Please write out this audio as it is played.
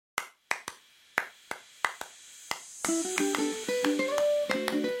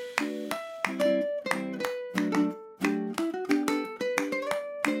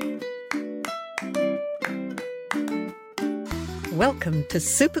Welcome to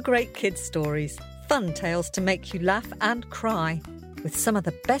Super Great Kids Stories, fun tales to make you laugh and cry, with some of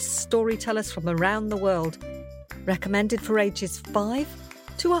the best storytellers from around the world, recommended for ages 5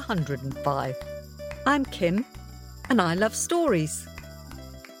 to 105. I'm Kim, and I love stories.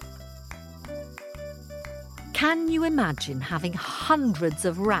 Can you imagine having hundreds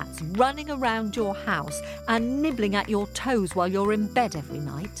of rats running around your house and nibbling at your toes while you're in bed every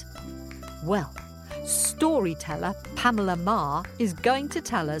night? Well, storyteller Pamela Marr is going to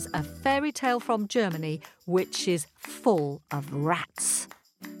tell us a fairy tale from Germany which is full of rats.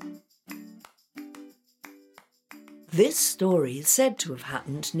 This story is said to have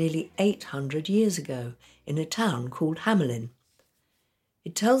happened nearly 800 years ago in a town called Hamelin.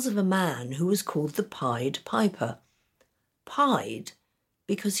 It tells of a man who was called the Pied Piper. Pied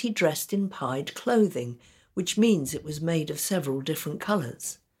because he dressed in pied clothing, which means it was made of several different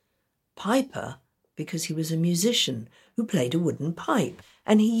colours. Piper because he was a musician who played a wooden pipe,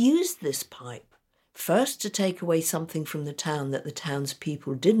 and he used this pipe first to take away something from the town that the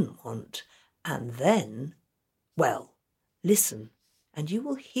townspeople didn't want, and then, well, listen, and you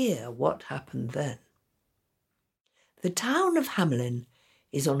will hear what happened then. The town of Hamelin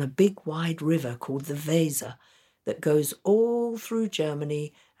is on a big wide river called the Weser that goes all through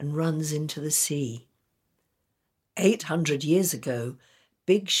Germany and runs into the sea. 800 years ago,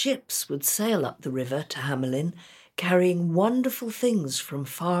 big ships would sail up the river to Hamelin, carrying wonderful things from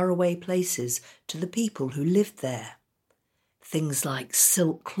faraway places to the people who lived there. Things like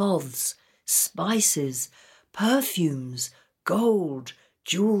silk cloths, spices, perfumes, gold,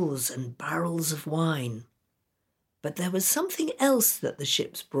 jewels, and barrels of wine. But there was something else that the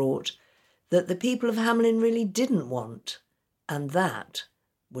ships brought that the people of Hamelin really didn't want, and that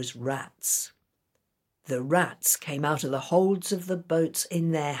was rats. The rats came out of the holds of the boats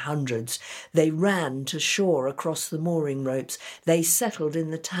in their hundreds. They ran to shore across the mooring ropes. They settled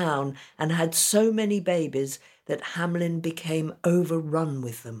in the town and had so many babies that Hamelin became overrun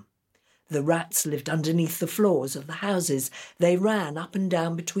with them. The rats lived underneath the floors of the houses. They ran up and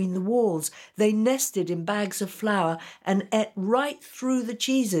down between the walls. They nested in bags of flour and ate right through the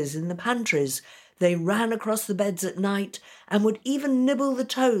cheeses in the pantries. They ran across the beds at night and would even nibble the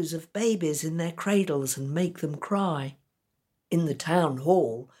toes of babies in their cradles and make them cry. In the town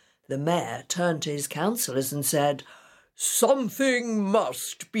hall, the mayor turned to his councillors and said, "Something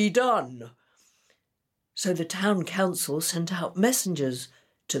must be done." So the town council sent out messengers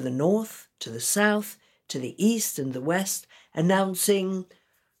to the north, to the south, to the east and the west, announcing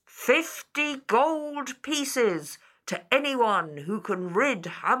 50 gold pieces to anyone who can rid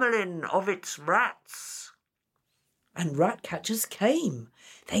Hamelin of its rats. And rat catchers came.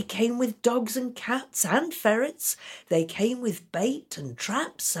 They came with dogs and cats and ferrets. They came with bait and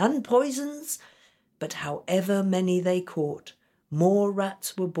traps and poisons. But however many they caught, more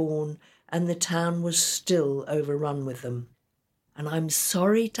rats were born, and the town was still overrun with them. And I'm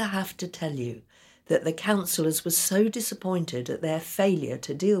sorry to have to tell you that the councillors were so disappointed at their failure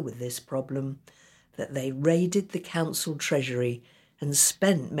to deal with this problem that they raided the council treasury and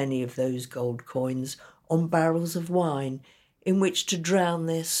spent many of those gold coins on barrels of wine in which to drown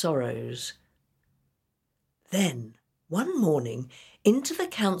their sorrows. Then, one morning, into the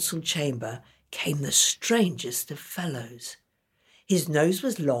council chamber came the strangest of fellows. His nose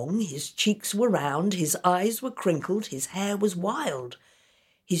was long, his cheeks were round, his eyes were crinkled, his hair was wild.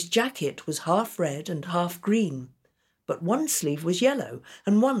 His jacket was half red and half green, but one sleeve was yellow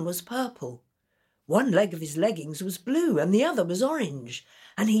and one was purple. One leg of his leggings was blue and the other was orange,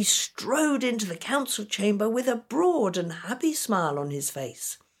 and he strode into the council chamber with a broad and happy smile on his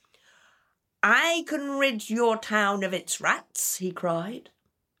face. "I can rid your town of its rats," he cried.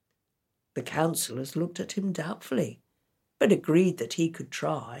 The councillors looked at him doubtfully, but agreed that he could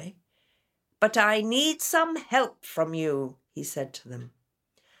try. "But I need some help from you," he said to them.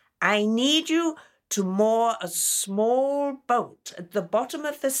 "I need you to moor a small boat at the bottom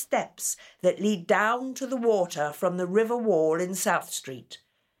of the steps that lead down to the water from the river wall in South Street,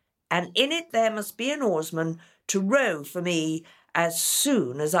 and in it there must be an oarsman to row for me as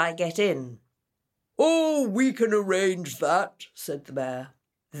soon as I get in." "Oh, we can arrange that," said the mayor.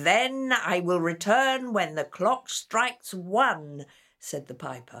 "Then I will return when the clock strikes 1, said the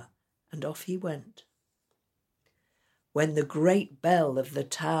piper, and off he went. When the great bell of the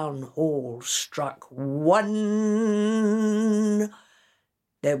town hall struck 1,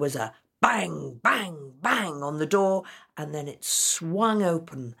 there was a Bang, bang, bang on the door, and then it swung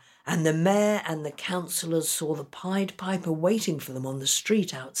open, and the mayor and the councillors saw the Pied Piper waiting for them on the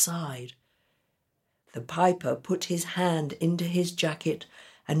street outside. The piper put his hand into his jacket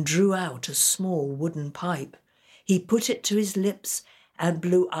and drew out a small wooden pipe. He put it to his lips and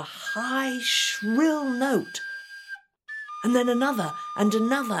blew a high, shrill note, and then another and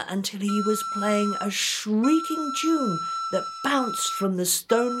another, until he was playing a shrieking tune that bounced from the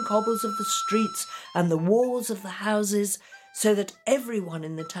stone cobbles of the streets and the walls of the houses, so that everyone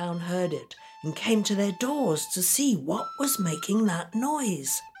in the town heard it and came to their doors to see what was making that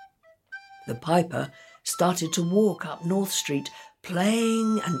noise. The piper started to walk up North Street,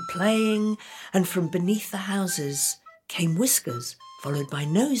 playing and playing, and from beneath the houses came whiskers, followed by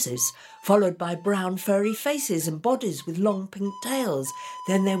noses, followed by brown furry faces and bodies with long pink tails.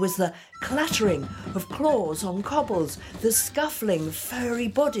 Then there was the clattering of claws on cobbles, the scuffling of furry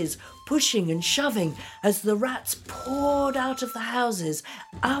bodies pushing and shoving as the rats poured out of the houses,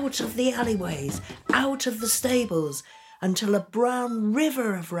 out of the alleyways, out of the stables, until a brown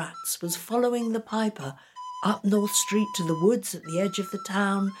river of rats was following the piper up North Street to the woods at the edge of the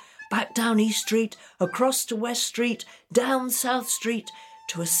town, back down East Street, across to West Street, down South Street,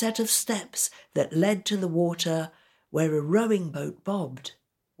 to a set of steps that led to the water, where a rowing boat bobbed,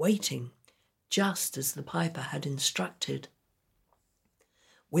 waiting, just as the piper had instructed.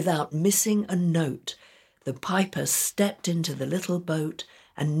 Without missing a note, the piper stepped into the little boat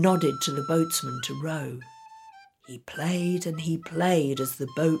and nodded to the boatsman to row. He played and he played as the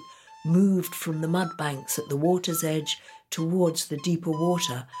boat moved from the mud banks at the water's edge towards the deeper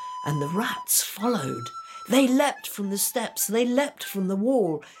water, and the rats followed. They leapt from the steps, they leapt from the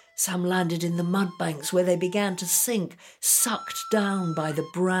wall. Some landed in the mud banks, where they began to sink, sucked down by the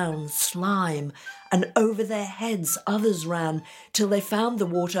brown slime, and over their heads others ran till they found the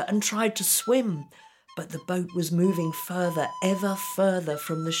water and tried to swim. But the boat was moving further, ever further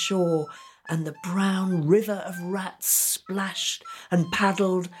from the shore, and the brown river of rats splashed and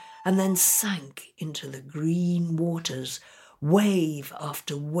paddled and then sank into the green waters. Wave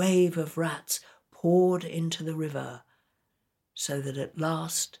after wave of rats poured into the river, so that at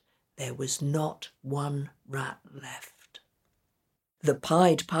last there was not one rat left. The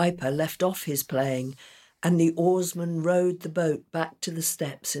Pied Piper left off his playing, and the oarsman rowed the boat back to the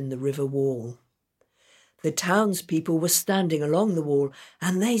steps in the river wall. The townspeople were standing along the wall,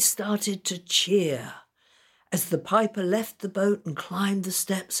 and they started to cheer. As the piper left the boat and climbed the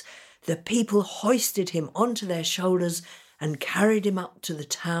steps, the people hoisted him onto their shoulders and carried him up to the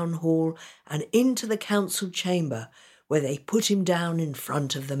town hall and into the council chamber, where they put him down in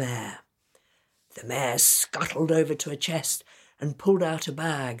front of the mayor. The mayor scuttled over to a chest and pulled out a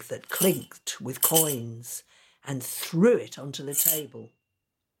bag that clinked with coins and threw it onto the table.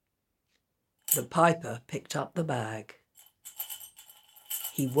 The piper picked up the bag.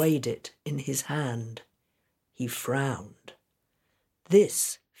 He weighed it in his hand. He frowned.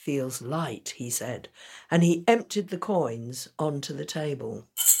 "This feels light," he said, and he emptied the coins onto the table.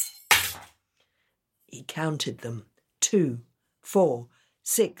 He counted them: 2, 4,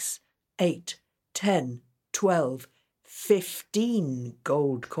 6, 8, 10, 12, 15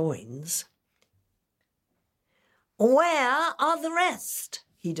 gold coins. "Where are the rest?"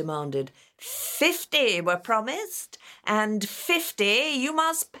 he demanded. 50 were promised, and 50 you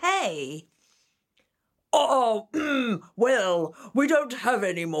must pay." "Oh, well, we don't have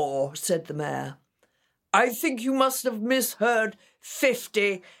any more," said the mayor. "I think you must have misheard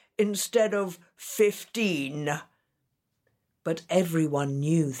 50 instead of 15. But everyone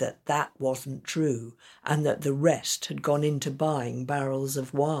knew that that wasn't true, and that the rest had gone into buying barrels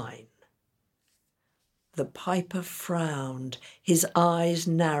of wine. The piper frowned, his eyes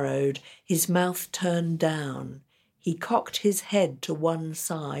narrowed, his mouth turned down. He cocked his head to one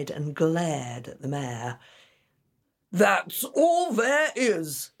side and glared at the mayor. "That's all there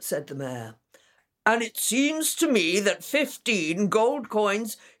is," said the mayor. "And it seems to me that 15 gold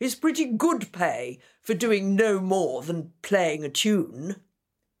coins is pretty good pay for doing no more than playing a tune."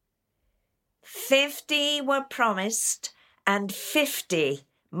 50 were promised, and 50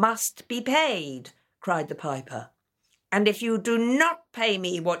 must be paid," cried the piper. "And if you do not pay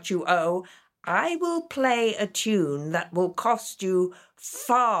me what you owe, I will play a tune that will cost you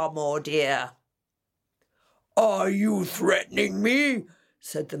far more dear." "Are you threatening me?"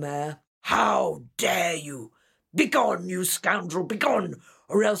 said the mayor. "How dare you? Begone, you scoundrel, begone,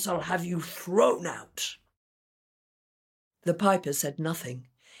 or else I'll have you thrown out." The piper said nothing.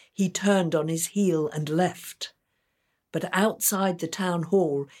 He turned on his heel and left. But outside the town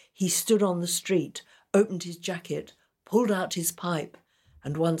hall, he stood on the street, opened his jacket, pulled out his pipe,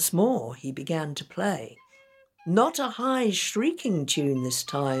 and once more he began to play. Not a high shrieking tune this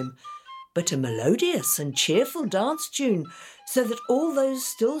time, but a melodious and cheerful dance tune, so that all those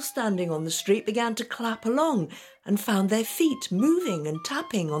still standing on the street began to clap along and found their feet moving and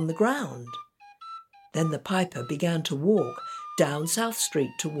tapping on the ground. Then the piper began to walk down South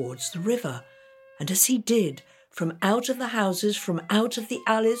Street towards the river, and as he did, from out of the houses, from out of the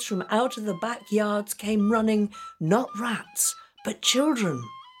alleys, from out of the backyards came running not rats, but children.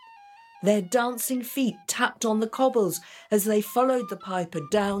 Their dancing feet tapped on the cobbles as they followed the piper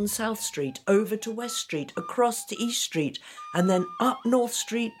down South Street, over to West Street, across to East Street, and then up North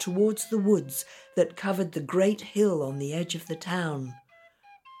Street towards the woods that covered the great hill on the edge of the town.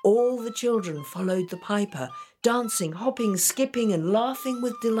 All the children followed the piper, dancing, hopping, skipping, and laughing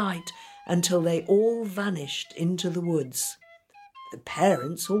with delight until they all vanished into the woods. The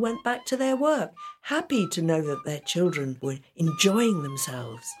parents all went back to their work, happy to know that their children were enjoying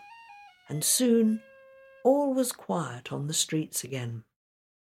themselves. And soon all was quiet on the streets again.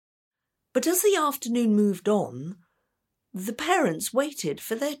 But as the afternoon moved on, the parents waited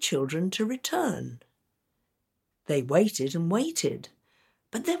for their children to return. They waited and waited,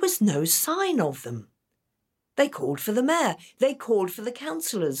 but there was no sign of them. They called for the mayor, they called for the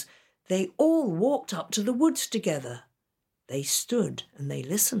councillors. They all walked up to the woods together. They stood and they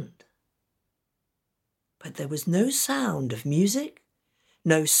listened. But there was no sound of music,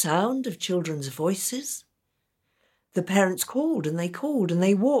 no sound of children's voices. The parents called and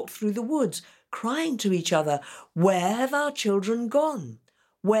they walked through the woods, crying to each other, "Where have our children gone?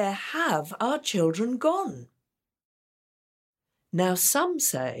 Where have our children gone?" Now some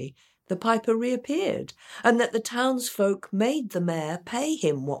say the piper reappeared, and that the townsfolk made the mayor pay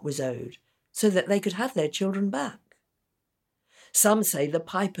him what was owed, so that they could have their children back. Some say the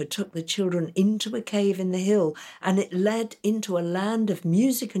piper took the children into a cave in the hill, and it led into a land of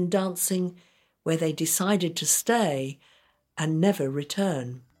music and dancing where they decided to stay and never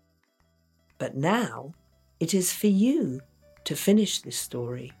return. But now it is for you to finish this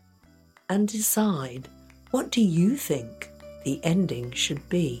story and decide, what do you think the ending should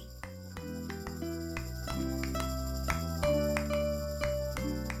be?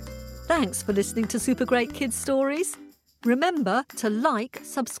 Thanks for listening to Super Great Kids Stories. Remember to like,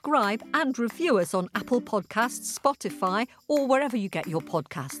 subscribe and review us on Apple Podcasts, Spotify or wherever you get your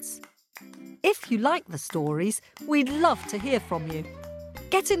podcasts. If you like the stories, we'd love to hear from you.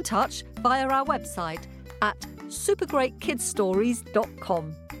 Get in touch via our website at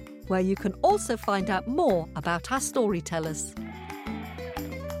supergreatkidsstories.com, where you can also find out more about our storytellers.